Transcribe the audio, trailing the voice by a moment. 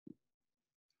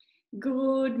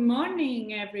Good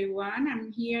morning, everyone.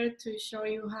 I'm here to show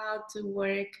you how to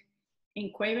work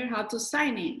in Quaver, how to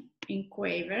sign in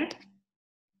Quaver.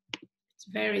 It's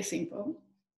very simple.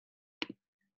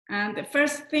 And the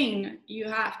first thing you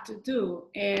have to do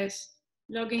is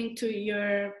log into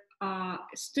your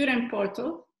student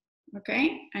portal,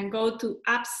 okay? And go to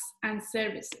Apps and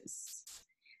Services.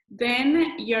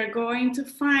 Then you're going to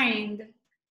find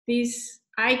this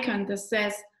icon that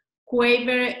says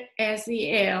Quaver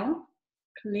SEL.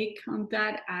 Click on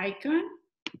that icon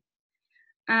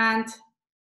and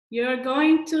you're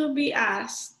going to be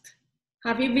asked,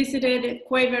 have you visited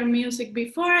Quaver Music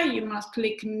before? You must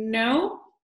click no,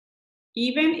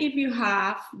 even if you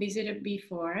have visited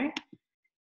before.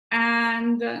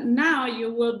 And now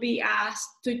you will be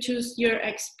asked to choose your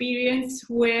experience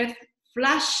with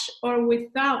Flash or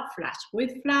without Flash,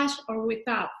 with Flash or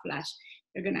without Flash.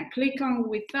 You're gonna click on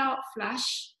without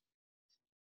Flash.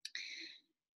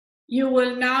 You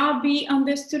will now be on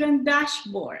the student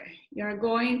dashboard. You're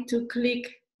going to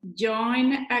click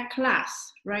join a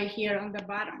class right here on the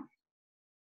bottom.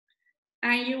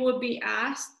 And you will be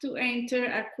asked to enter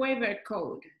a Quaver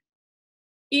code.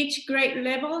 Each grade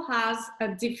level has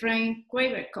a different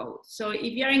Quaver code. So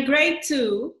if you're in grade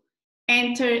 2,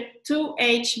 enter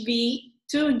 2HB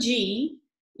 2G.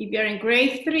 If you're in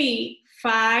grade 3,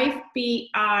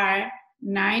 5PR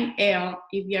 9L.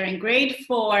 If you're in grade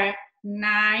 4,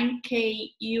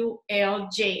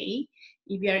 9KULJ.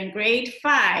 If you're in grade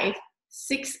 5,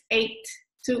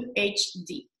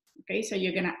 682HD. Okay, so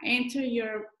you're gonna enter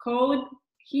your code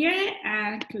here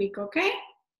and click OK.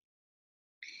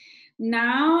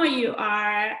 Now you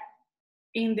are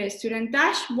in the student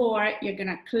dashboard. You're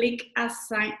gonna click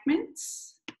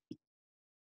assignments.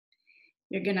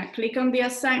 You're gonna click on the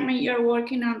assignment you're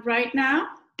working on right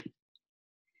now.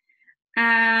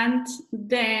 And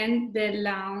then the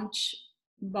launch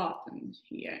button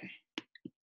here.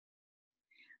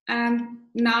 And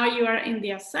now you are in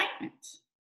the assignment.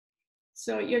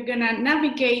 So you're gonna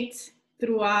navigate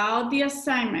throughout the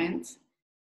assignment.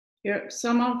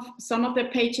 Some of the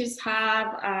pages have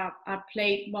a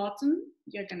play button.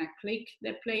 You're gonna click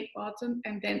the play button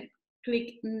and then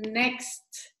click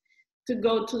next to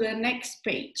go to the next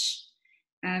page.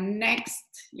 And next,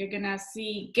 you're gonna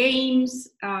see games,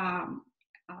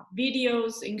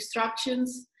 videos,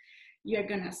 instructions. You're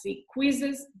gonna see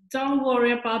quizzes. Don't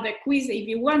worry about the quiz. If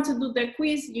you want to do the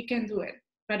quiz, you can do it,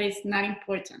 but it's not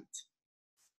important.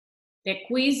 The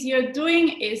quiz you're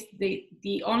doing is the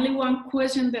only one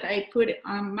question that I put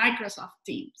on Microsoft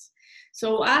Teams.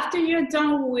 So after you're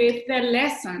done with the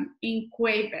lesson in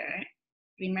Quaver,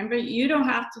 remember, you don't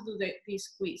have to do this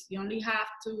quiz. You only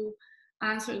have to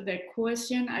answer the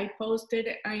question I posted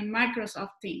in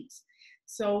Microsoft Teams.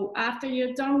 So after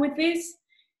you're done with this,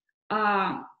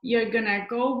 you're gonna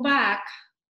go back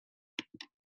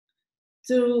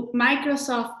to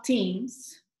Microsoft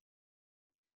Teams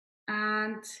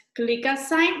and click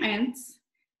assignments.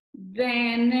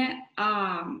 Then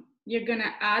you're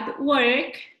gonna add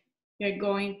work. You're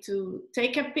going to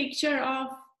take a picture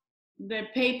of the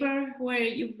paper where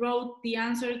you wrote the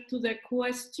answer to the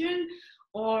question,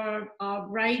 or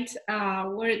write a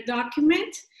Word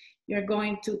document. You're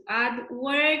going to add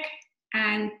work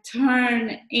and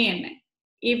turn in.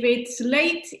 If it's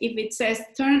late, if it says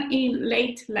turn in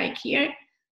late like here,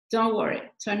 don't worry,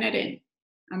 turn it in.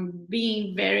 I'm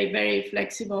being very, very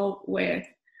flexible with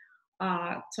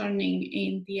turning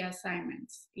in the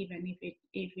assignments, even if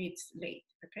it's late,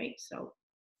 okay? So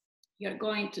you're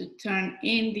going to turn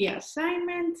in the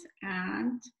assignment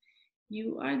and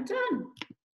you are done.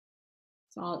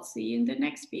 So I'll see you in the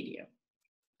next video.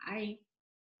 Bye.